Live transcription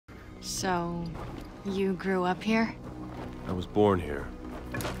So, you grew up here? I was born here.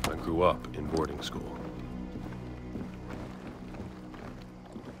 I grew up in boarding school.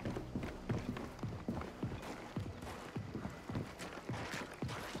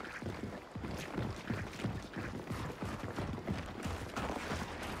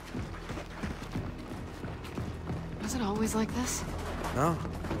 Was it always like this? No,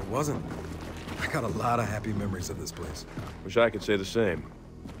 it wasn't. I got a lot of happy memories of this place. Wish I could say the same.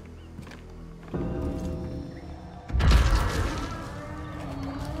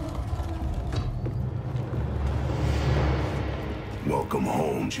 Welcome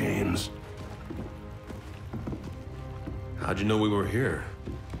home, James. How'd you know we were here?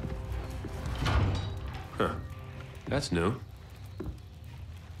 Huh. That's new.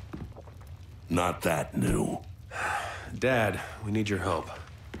 Not that new. Dad, we need your help.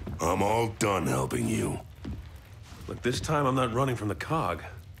 I'm all done helping you. Look, this time I'm not running from the cog.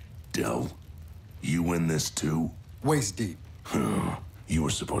 Del, you in this too? Waist deep. You were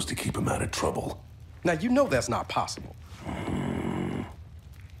supposed to keep him out of trouble. Now, you know that's not possible.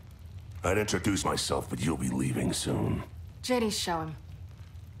 I'd introduce myself, but you'll be leaving soon. JD, show him.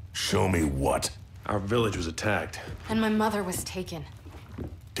 Show me what? Our village was attacked. And my mother was taken.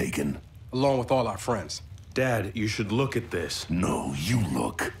 Taken? Along with all our friends. Dad, you should look at this. No, you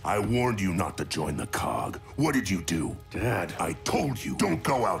look. I warned you not to join the cog. What did you do? Dad. I told you, don't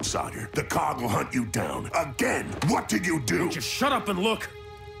go, outsider. The cog will hunt you down. Again, what did you do? Just shut up and look!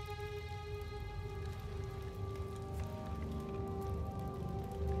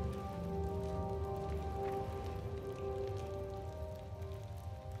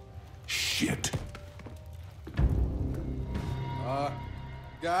 Shit.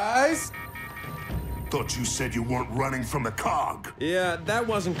 Guys? Thought you said you weren't running from the cog. Yeah, that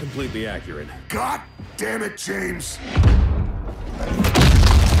wasn't completely accurate. God damn it, James!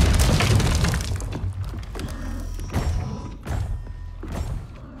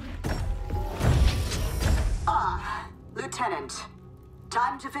 Lieutenant.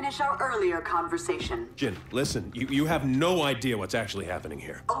 Time to finish our earlier conversation. Jin, listen, you have no idea what's actually happening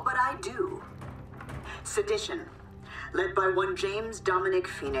here. Oh, but I do. Sedition. Led by one James Dominic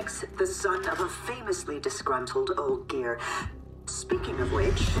Phoenix, the son of a famously disgruntled old gear. Speaking of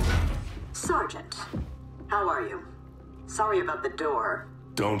which, Sergeant, how are you? Sorry about the door.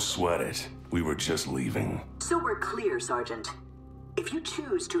 Don't sweat it. We were just leaving. So we're clear, Sergeant. If you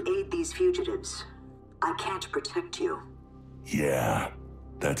choose to aid these fugitives, I can't protect you. Yeah,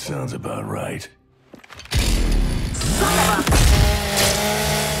 that sounds about right. Son of a...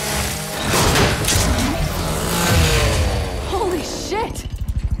 Holy shit!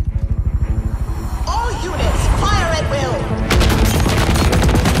 All units, fire at will!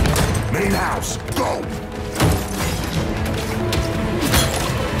 Main house, go!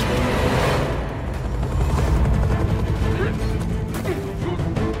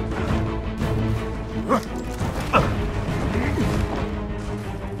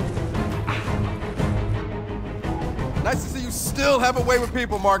 Nice to see you still have a way with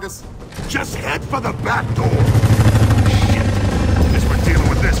people, Marcus. Just head for the back door! Shit! Guess we're dealing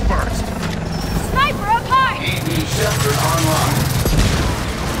with this first. Sniper up high! EV Shepherd online.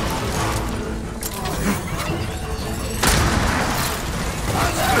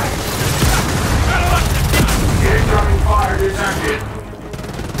 Incoming fire detected.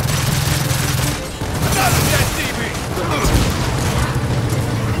 Another dead DB!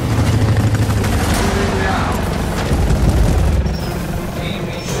 Moving now. EV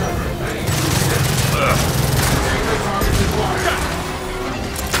Shepherd ready to hit. Take the targeted wire.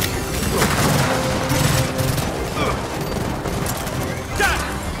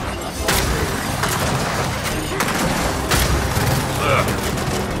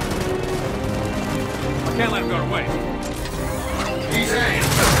 I can't let him go to waste. He's aimed.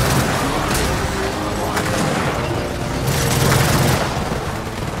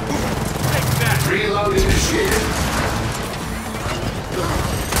 Take that! Reload initiated.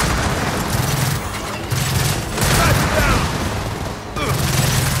 Touchdown!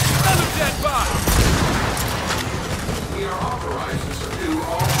 Another dead body! We are authorized to subdue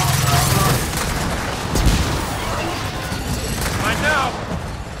all hostile targets. Right now!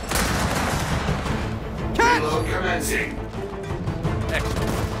 Reload commencing.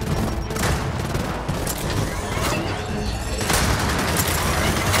 Excellent.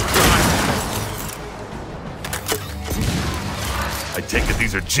 I take it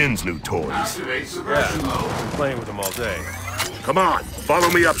these are Jin's new toys. Activate suppression mode. Been playing with them all day. Come on, follow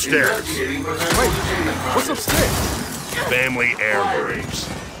me upstairs. Investigating potential detainment What's project. upstairs? Family airwaves.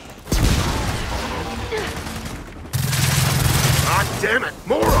 God damn it,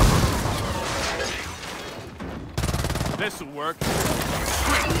 more of them! This'll work.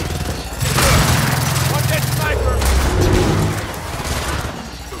 One dead sniper!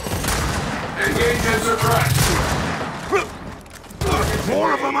 Engage and suppress.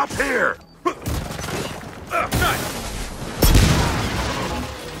 More of them up here! Nice!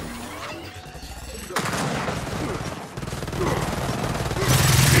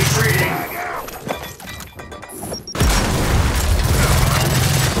 Retreating.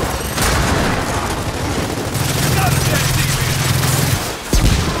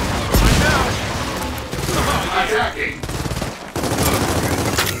 Attacking.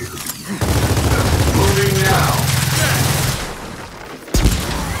 Moving now.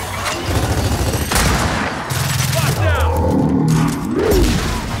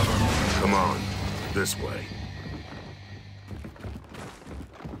 Come on, this way.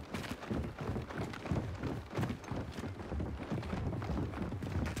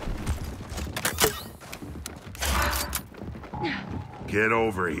 Get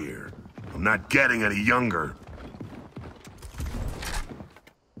over here. I'm not getting any younger.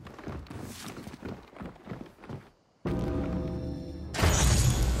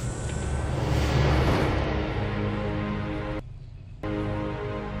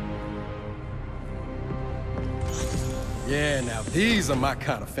 Yeah, now these are my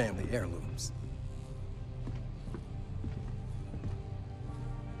kind of family heirlooms.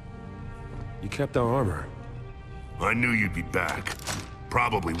 You kept our armor. I knew you'd be back.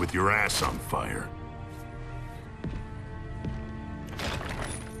 Probably with your ass on fire.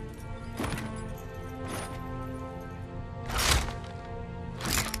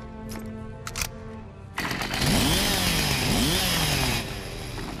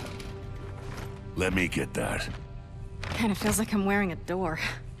 Let me get that. Kinda feels like I'm wearing a door.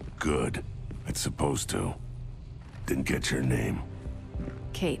 Good. It's supposed to. Didn't get your name.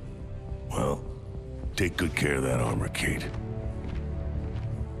 Kate. Well, take good care of that armor, Kate.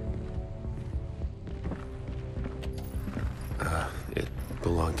 It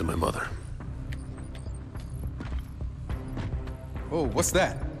belonged to my mother. Oh, what's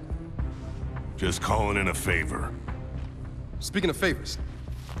that? Just calling in a favor. Speaking of favors,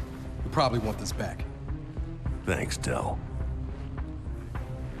 you probably want this back. Thanks, Del.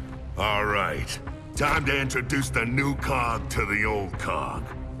 All right. Time to introduce the new cog to the old cog.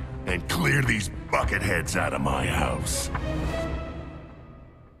 And clear these bucketheads out of my house.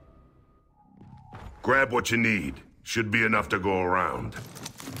 Grab what you need. Should be enough to go around.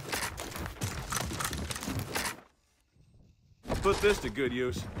 I'll put this to good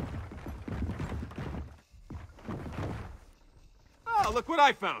use. Oh, look what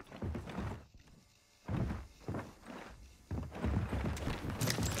I found!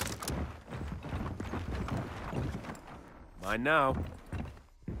 Mine now.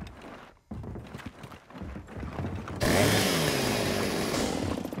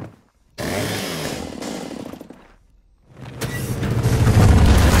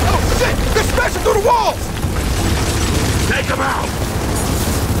 Through the walls! Take them out!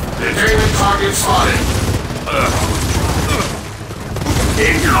 Containment target spotted.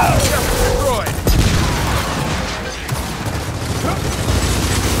 Destroyed!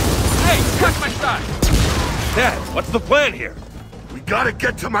 Hey, catch my shot! Dad, what's the plan here? We gotta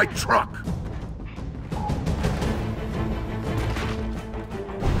get to my truck!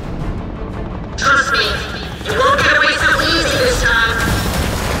 Trust me, you won't get away so easy this time.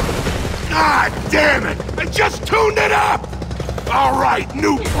 God damn it! I just tuned it up! All right,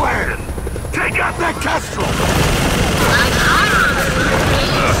 new plan. Take out that Kestrel! I'm tired of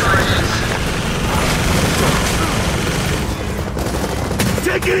this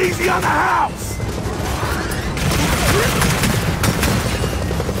Take it easy on the house!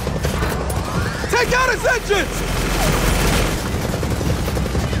 Take out his engines!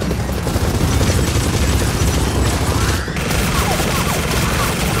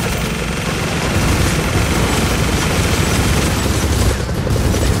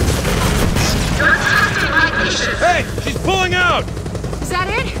 Hey, she's pulling out! Is that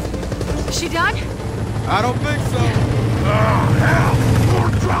it? Is she done? I don't think so. Oh, hell!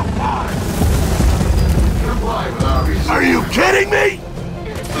 More drop lines! Comply with our research. Are you kidding me?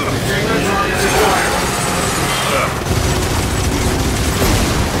 Containment target acquired.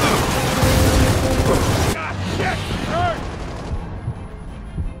 God, shit! Hurt!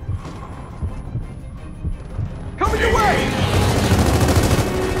 Coming your way!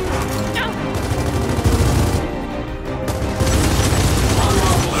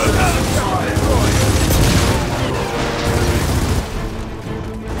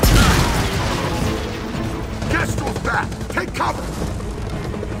 Kestrel's back! Take cover!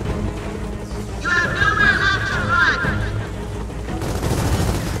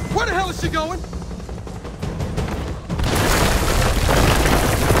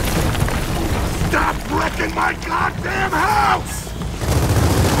 my goddamn house!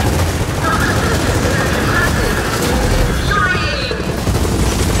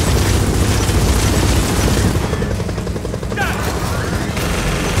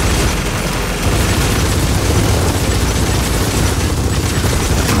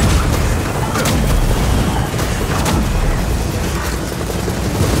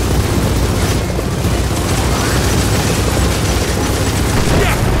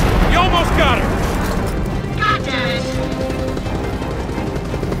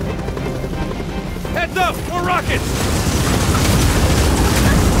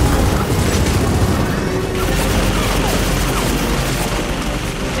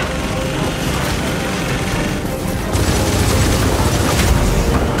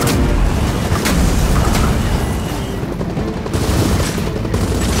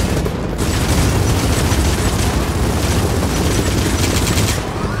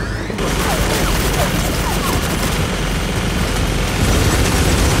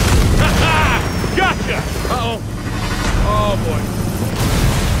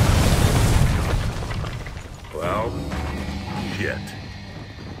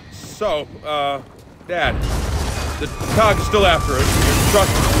 So, Dad, the cog is still after us, your truck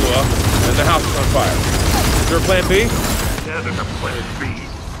blew up, and the house is on fire. Is there a plan B? Yeah, there's a plan B.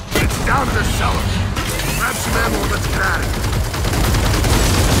 It's down to the cellar. Grab some ammo and let's get out of here.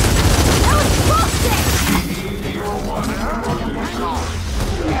 That was bullshit!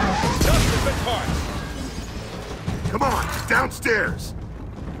 Just a bit hard. Come on, downstairs.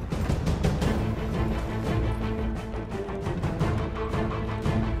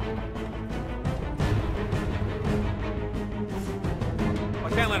 I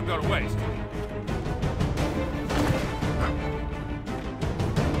can't let him go to waste.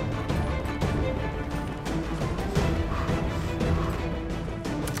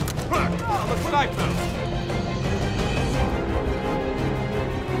 Looks like I found.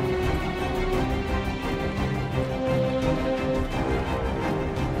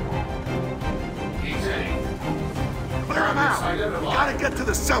 Clear him out! We gotta get to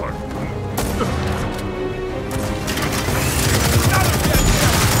the cellar!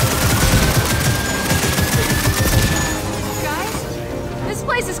 Guys, this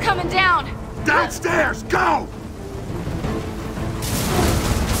place is coming down! Downstairs! Go!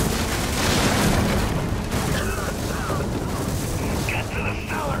 Get to the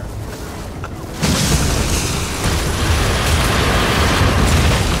cellar!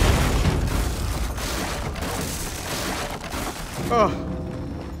 Oh,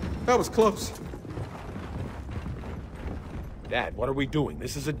 that was close. Dad, what are we doing?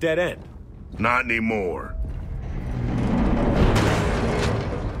 This is a dead end. Not anymore.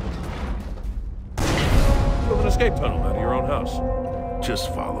 Build an escape tunnel out of your own house.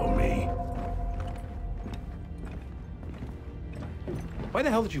 Just follow me. Why the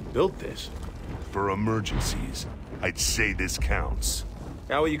hell did you build this? For emergencies. I'd say this counts.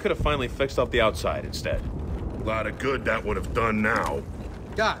 Yeah, well, you could have finally fixed up the outside instead. A lot of good that would have done now.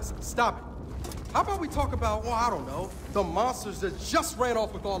 Guys, stop it. How about we talk about, well, I don't know, the monsters that just ran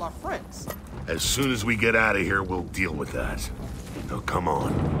off with all our friends? As soon as we get out of here, we'll deal with that. Now, come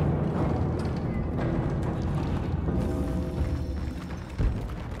on.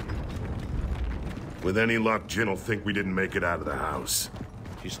 With any luck, Jin will think we didn't make it out of the house.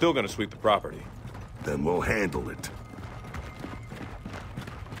 She's still gonna sweep the property. Then we'll handle it.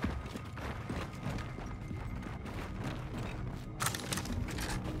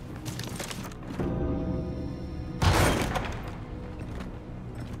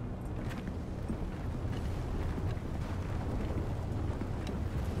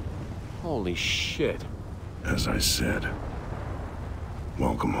 Holy shit. As I said,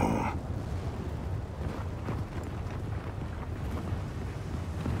 welcome home.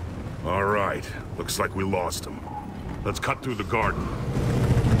 All right, looks like we lost him. Let's cut through the garden.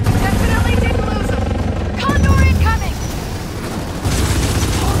 Definitely didn't lose him! Condor incoming!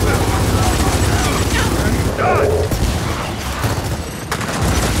 Done!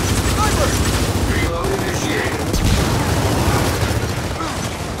 Reload initiated.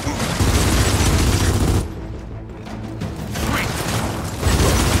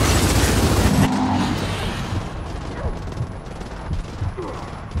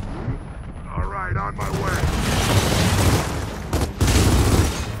 All right, on my way.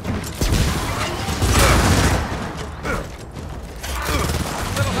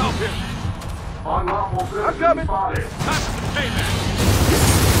 Little help here. Unlawful citizen coming. spotted. That's the payback.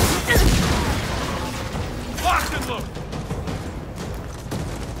 Locked and loaded.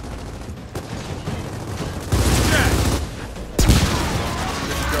 Jack.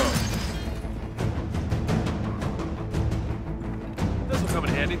 Let's go. come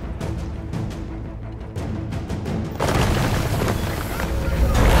in handy.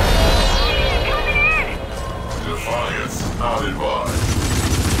 Defiance not advised.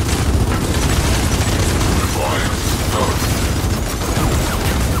 Defiance noted.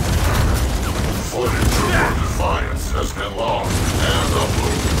 Footage of your defiance has been lost and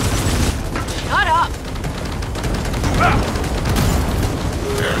uploaded. Shut up!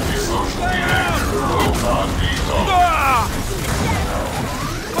 Anti-social behavior will not be tolerated.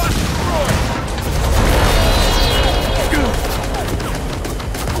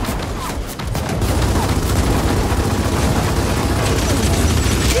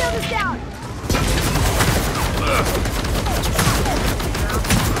 Shield is down!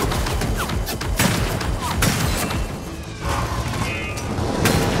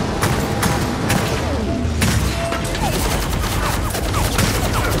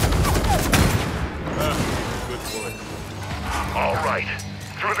 All right,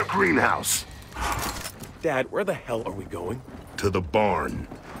 through the greenhouse. Dad, where the hell are we going? To the barn.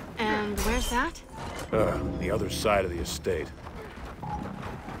 And where's that? The other side of the estate.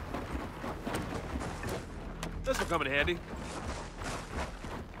 This will come in handy.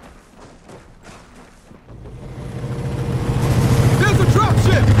 There's a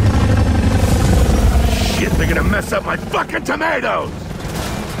dropship! Shit, they're gonna mess up my fucking tomatoes!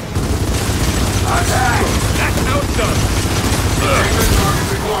 Attack! That's how it's done! Statement target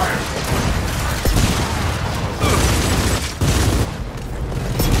required.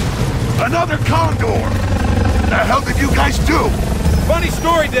 Another condor! The hell did you guys do? Funny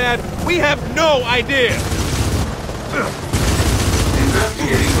story, Dad. We have no idea.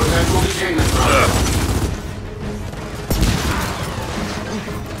 Investigating potential detainment target.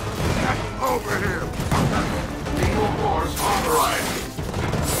 Over here! Legal force authorized.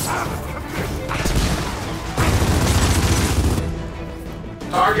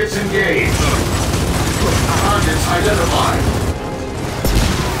 Targets engaged. Targets identified.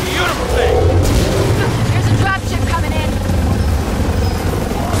 Beautiful thing. There's a dropship coming in.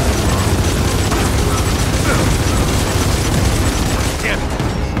 Damn it.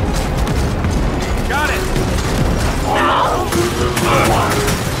 Got it.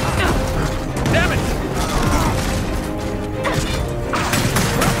 Damn it.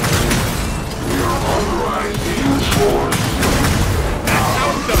 We are authorized to use force. That's how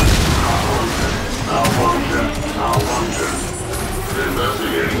it's done. Malfunction. Malfunction.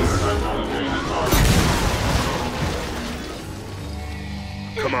 Investigating potential detainment target.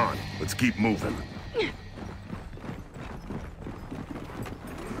 Come on, let's keep moving.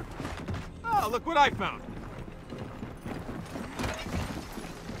 Oh, look what I found.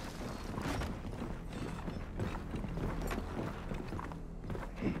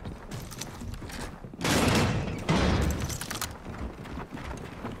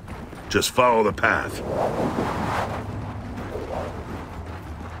 Just follow the path.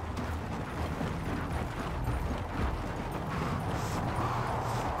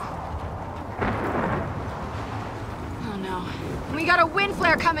 Oh no. We got a wind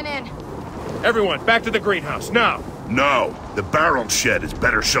flare coming in. Everyone, back to the greenhouse, now. No, the barrel shed is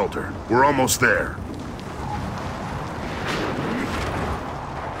better shelter. We're almost there.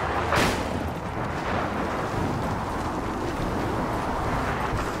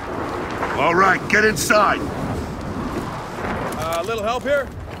 All right, get inside. A little help here?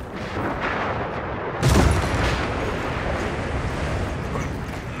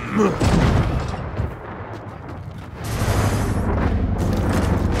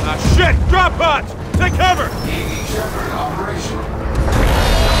 Shit! Drop pods! Take cover! EV Shepherd operational.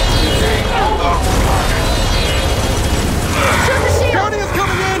 Detain all local targets. Shoot the shield! County is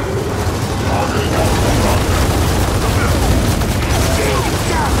coming in!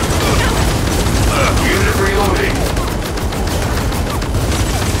 Unit reloading.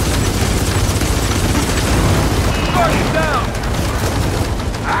 Target down!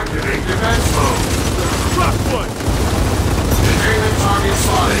 Activate defense mode. Drop one! Detainment target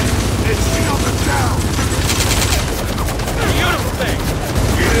spotted. It's shielded down. Beautiful thing!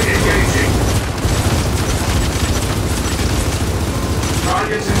 Unit engaging.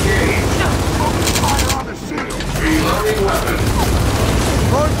 Targets engaged. Fire on the shield. Reloading weapon.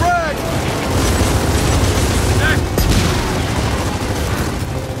 Run frag! Next!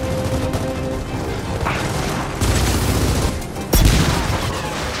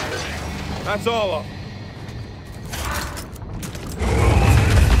 That's all of them.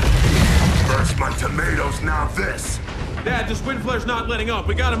 First my tomatoes, now this. Dad, this wind flare's not letting up.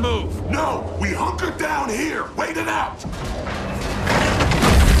 We gotta move. No, we hunker down here. Wait it out.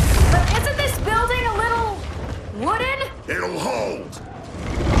 But isn't this building a little wooden? It'll hold.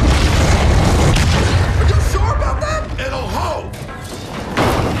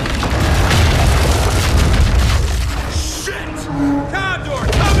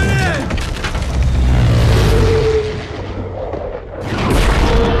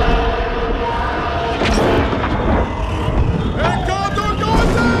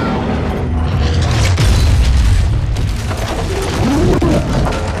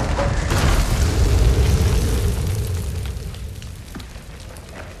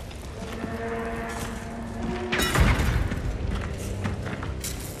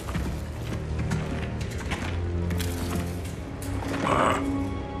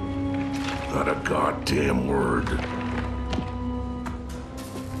 goddamn word.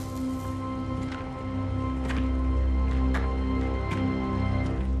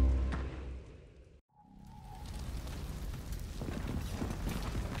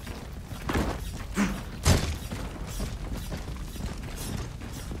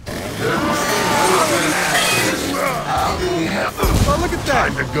 Oh, look at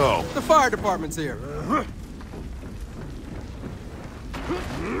that! Time to go. The fire department's here.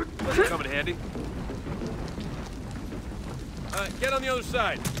 That's coming handy. Get on the other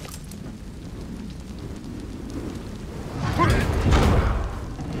side.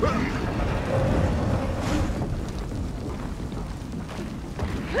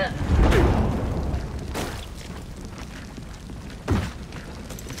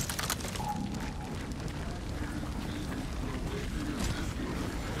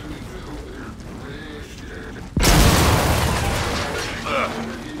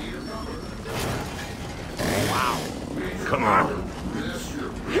 Come on.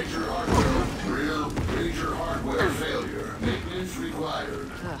 Major hardware failure. Maintenance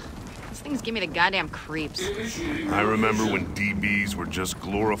required. These things give me the goddamn creeps. I remember when DBs were just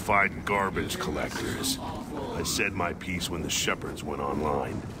glorified garbage collectors. I said my piece when the Shepherds went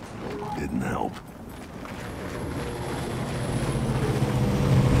online. Didn't help.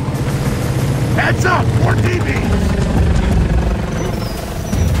 Heads up! More DBs!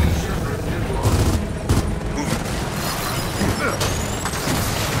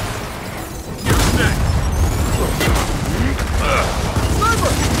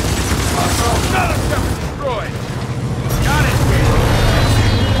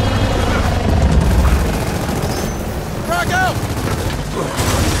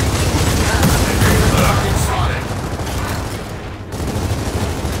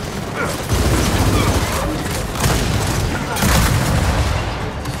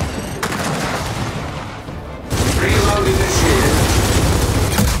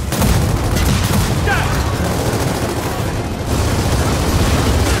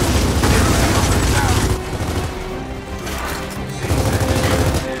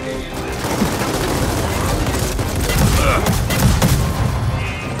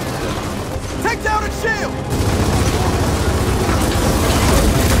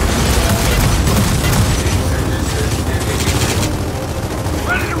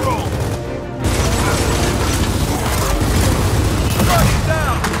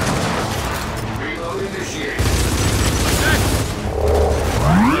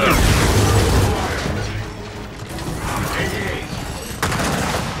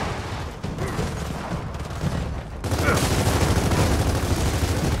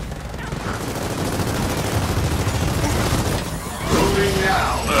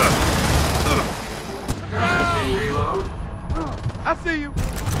 I see you.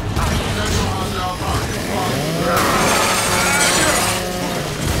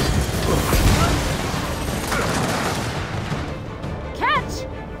 Catch!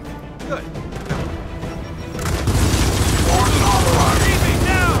 Good.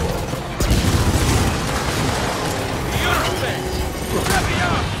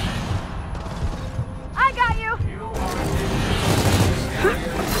 I got you!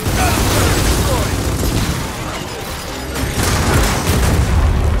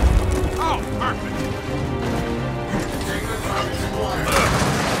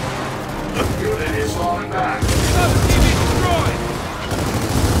 Unit is falling back.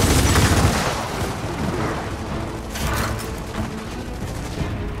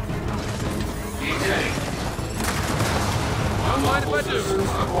 Detaining. Unlawful systems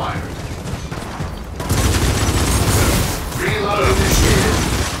acquired. Reload initiated.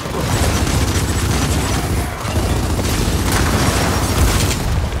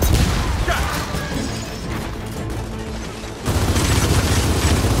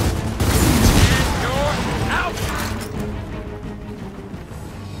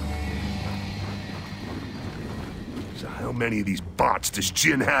 So how many of these bots does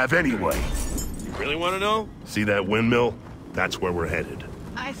Jin have anyway? You really want to know? See that windmill? That's where we're headed.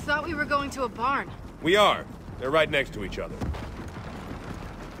 I thought we were going to a barn. We are. They're right next to each other.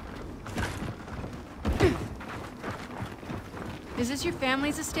 Is this your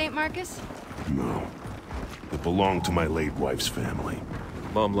family's estate, Marcus? No. It belonged to my late wife's family.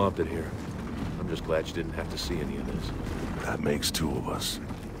 Mom loved it here. I'm just glad she didn't have to see any of this. That makes two of us.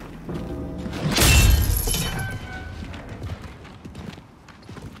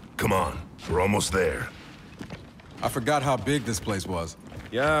 Come on. We're almost there. I forgot how big this place was.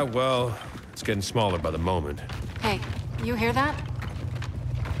 Yeah, well, it's getting smaller by the moment. Hey, you hear that?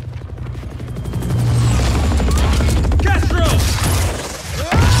 Castro!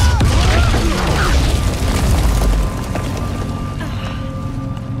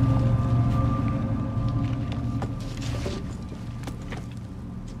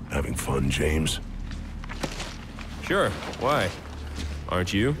 Having fun, James? Sure, why?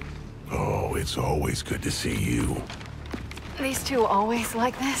 Aren't you? Oh, it's always good to see you. These two always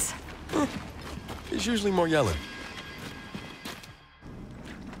like this? He's usually more yelling.